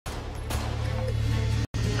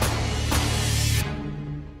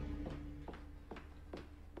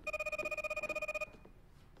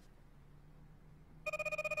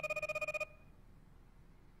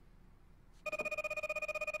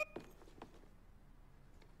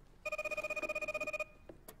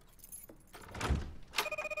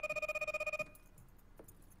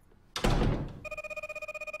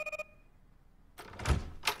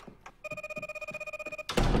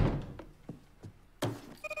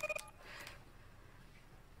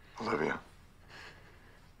Olivia.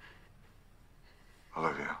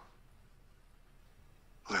 Olivia.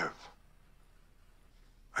 Live.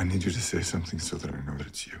 I need you to say something so that I know that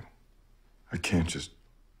it's you. I can't just...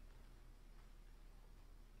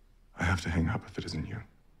 I have to hang up if it isn't you.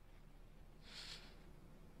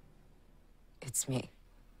 It's me.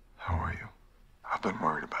 How are you? I've been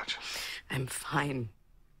worried about you. I'm fine.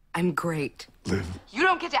 I'm great. Liv. You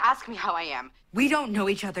don't get to ask me how I am. We don't know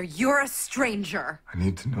each other. You're a stranger. I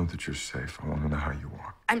need to know that you're safe. I want to know how you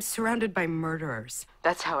are. I'm surrounded by murderers.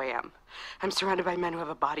 That's how I am. I'm surrounded by men who have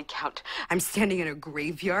a body count. I'm standing in a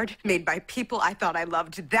graveyard made by people I thought I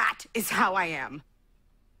loved. That is how I am.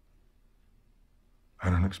 I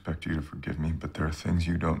don't expect you to forgive me, but there are things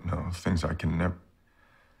you don't know, things I can never...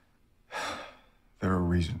 There are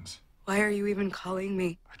reasons. Why are you even calling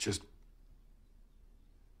me?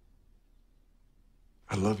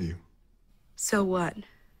 I love you. So what?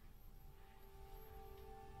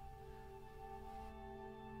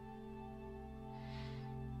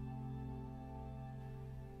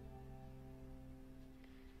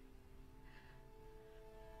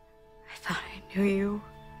 I thought I knew you.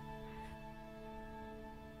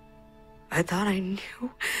 I thought I knew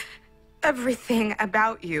everything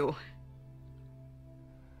about you.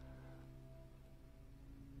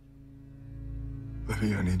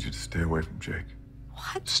 Olivia, I need you to stay away from Jake.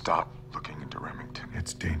 What? Stop looking into Remington.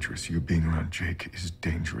 It's dangerous. You being around Jake is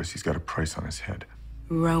dangerous. He's got a price on his head.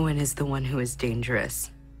 Rowan is the one who is dangerous.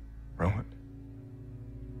 Rowan?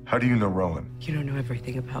 How do you know Rowan? You don't know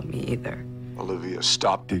everything about me either. Olivia,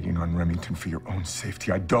 stop digging on Remington for your own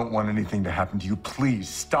safety. I don't want anything to happen to you. Please,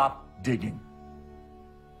 stop digging.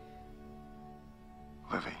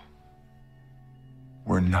 Livy,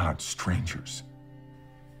 we're not strangers.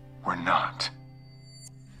 We're not.